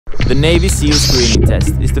The Navy SEAL screening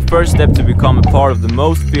test is the first step to become a part of the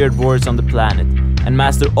most feared warriors on the planet and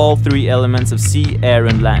master all 3 elements of sea, air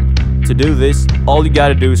and land. To do this, all you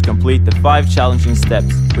gotta do is complete the 5 challenging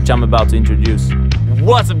steps, which I'm about to introduce.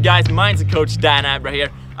 What's up guys, mine's Coach Dan Abra here.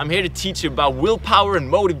 I'm here to teach you about willpower and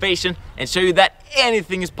motivation and show you that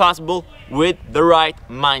anything is possible with the right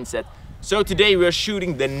mindset. So today we are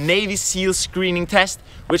shooting the Navy SEAL screening test,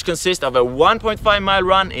 which consists of a 1.5 mile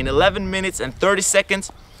run in 11 minutes and 30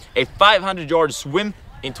 seconds, a 500-yard swim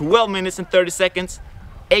in 12 minutes and 30 seconds,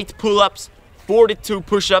 8 pull-ups, 42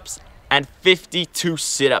 push-ups and 52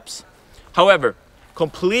 sit-ups. However,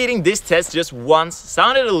 completing this test just once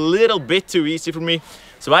sounded a little bit too easy for me,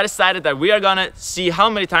 so I decided that we are gonna see how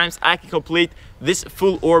many times I can complete this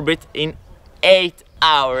full orbit in 8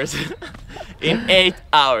 hours. In 8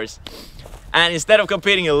 hours. And instead of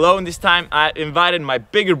competing alone this time, I invited my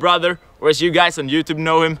bigger brother, or as you guys on YouTube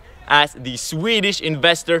know him as the Swedish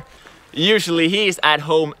investor. Usually he is at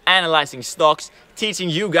home analyzing stocks, teaching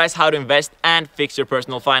you guys how to invest and fix your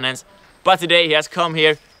personal finance. But today he has come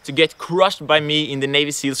here to get crushed by me in the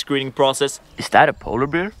Navy SEAL screening process. Is that a polar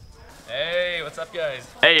bear? Hey, what's up guys?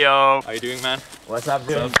 Hey yo! How you doing, man? What's up,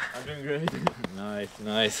 dude? What's up? I'm doing great.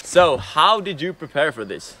 Nice. So, how did you prepare for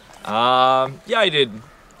this? Yeah, I did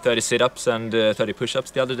 30 sit-ups and 30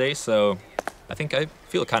 push-ups the other day, so I think I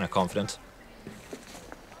feel kind of confident.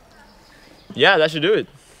 Yeah, that should do it.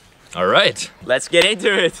 All right, Let's get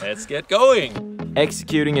into it. let's get going.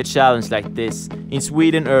 Executing a challenge like this in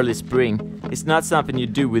Sweden early spring is not something you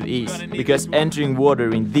do with ease, because entering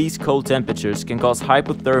water in these cold temperatures can cause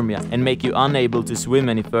hypothermia and make you unable to swim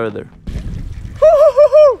any further.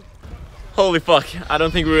 Holy fuck, I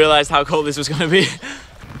don't think we realized how cold this was gonna be.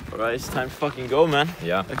 Alright, it's time to fucking go, man.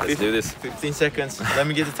 Yeah, let's do this. 15 seconds. Let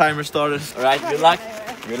me get the timer started. Alright, good luck.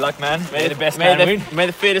 Good luck, man. May the best man win. May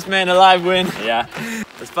the fittest man alive win. Yeah.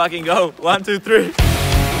 Let's fucking go. 1, 2, 3.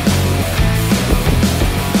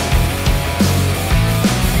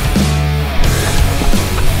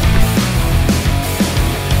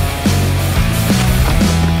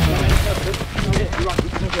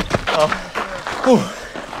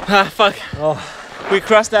 Ah, fuck. Oh. We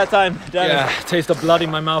crossed that time. Damn Yeah, it. taste of blood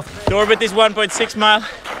in my mouth. The orbit is 1.6 mile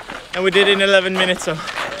and we did it in 11 minutes, so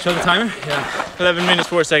Show the timer? Yeah. 11 minutes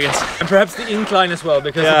 4 seconds. And perhaps the incline as well,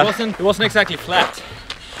 because Yeah. it wasn't exactly flat.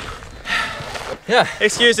 Yeah.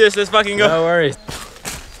 Excuses, let's fucking go. No worries.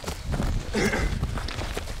 Should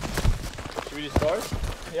we just start?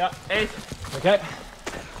 Yeah, 8. Okay.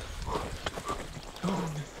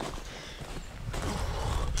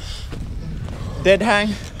 Dead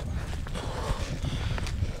hang.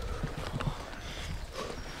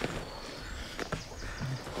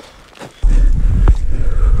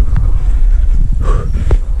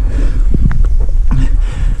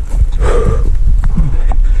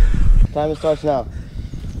 Timer starts now.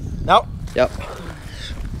 No. Yep.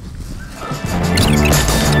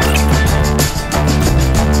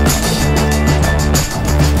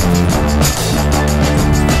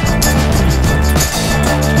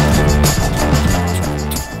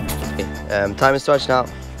 Timer starts now.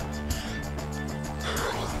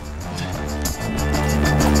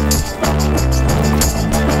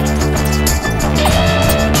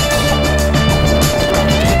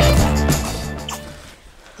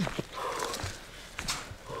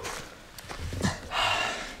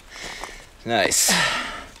 Nice.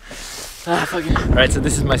 Ah, fucking. Alright, so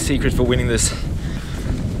this is my secret for winning this.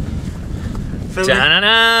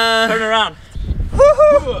 Ta-na-na. Turn around.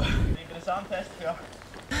 Woohoo! Sound test, yeah.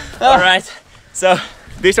 Alright, so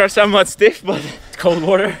these are somewhat stiff, but it's cold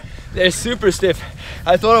water. They're super stiff.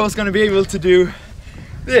 I thought I was gonna be able to do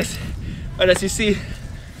this, but as you see,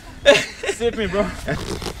 Sip me, bro.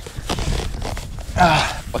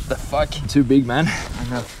 what the fuck? Too big, man. I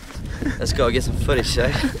know. Let's go get some footage,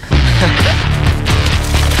 eh?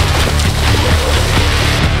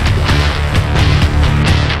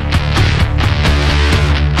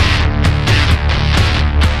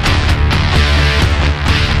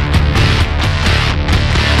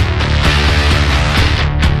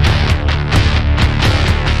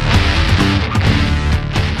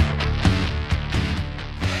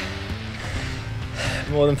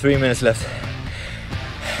 More than 3 minutes left.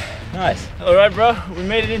 Nice. All right, bro. We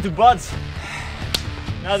made it into buds.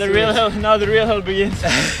 Now the real hell begins.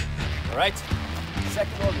 All right.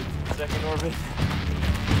 Second orbit. Second orbit.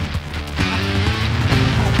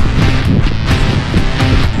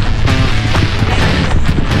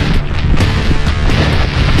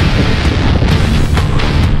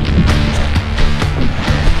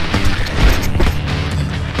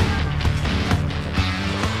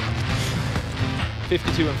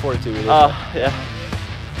 .52 and 42. Oh, yeah.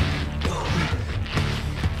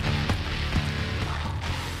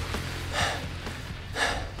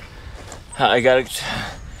 I gotta...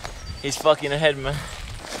 He's fucking ahead, man.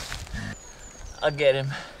 I'll get him.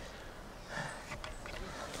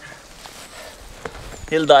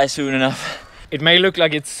 He'll die soon enough. It may look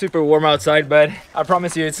like it's super warm outside, but I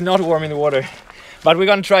promise you it's not warm in the water. But we're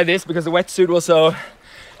gonna try this because the wetsuit was so...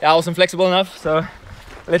 yeah, I wasn't flexible enough, so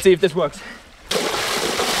let's see if this works.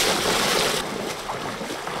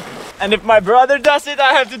 And if my brother does it,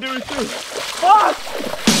 I have to do it too. Fuck!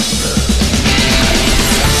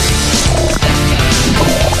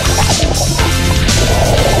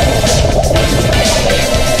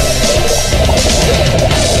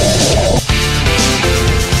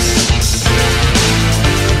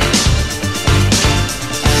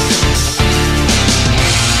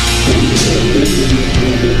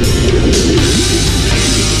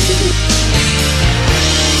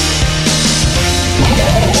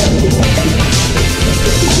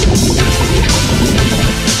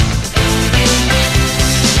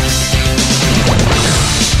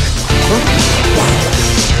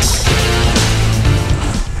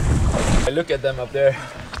 Look at them up there.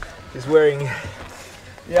 He's wearing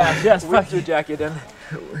yes, winter jacket and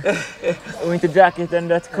winter jacket and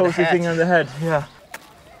that cozy thing on the head. Yeah.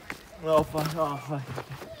 Oh fuck! Oh fuck!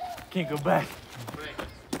 Can't go back.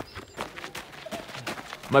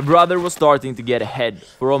 My brother was starting to get ahead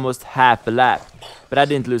for almost half a lap, but I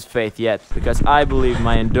didn't lose faith yet because I believed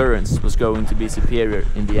my endurance was going to be superior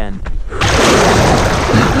in the end.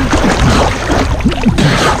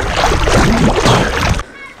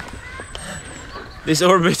 This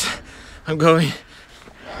orbit, I'm going.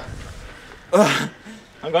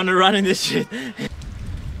 I'm gonna run in this shit.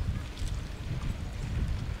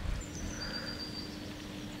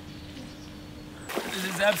 this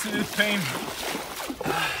is absolute pain.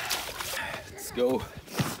 Let's go.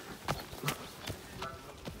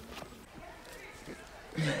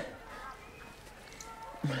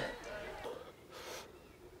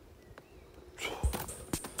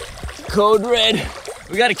 Code red.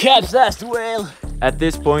 We gotta capsize the whale. At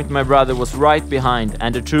this point, my brother was right behind,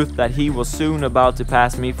 and the truth that he was soon about to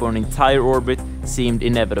pass me for an entire orbit seemed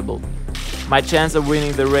inevitable. My chance of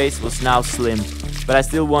winning the race was now slim, but I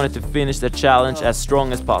still wanted to finish the challenge as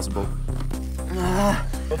strong as possible.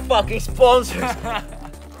 For fucking sponsors!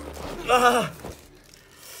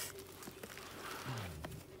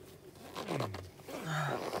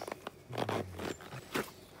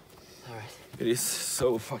 It is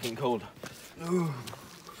so fucking cold.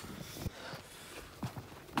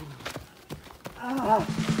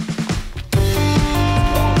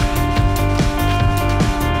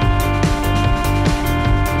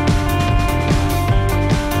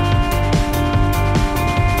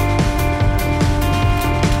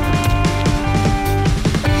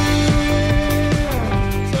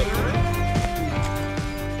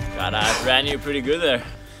 God, I ran you pretty good there.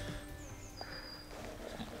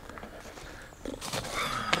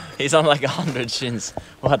 He's on like 100 shins.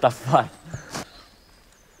 What the fuck?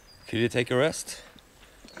 Could you take a rest?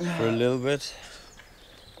 For a little bit?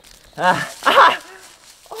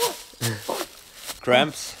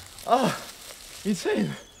 Cramps? Oh,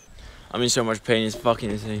 insane. I'm in so much pain, it's fucking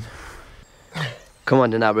insane. Come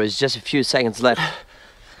on then, Abra, it's just a few seconds left.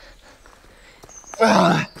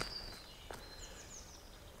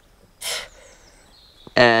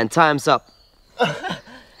 And time's up.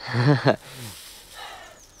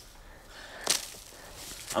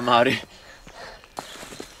 I'm outie.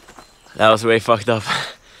 That was way fucked up.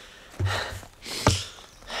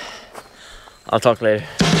 I'll talk later.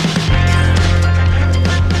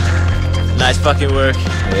 Nice fucking work.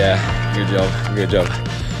 Yeah, good job, good job.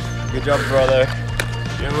 Good job, brother.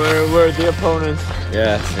 And we're the opponents.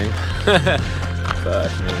 Yeah, same.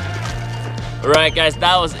 Alright guys,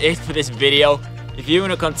 that was it for this video. If you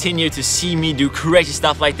want to continue to see me do crazy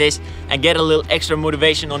stuff like this and get a little extra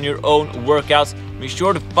motivation on your own workouts, make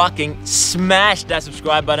sure to fucking smash that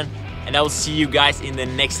subscribe button, and I will see you guys in the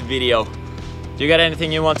next video. Do you got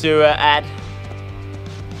anything you want to add?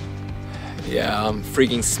 Yeah, I'm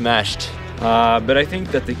freaking smashed. But I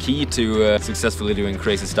think that the key to successfully doing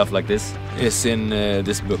crazy stuff like this is in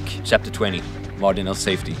this book, chapter 20, Margin of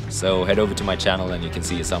Safety. So head over to my channel and you can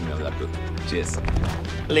see a summary of that book. Cheers.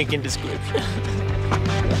 Link in description.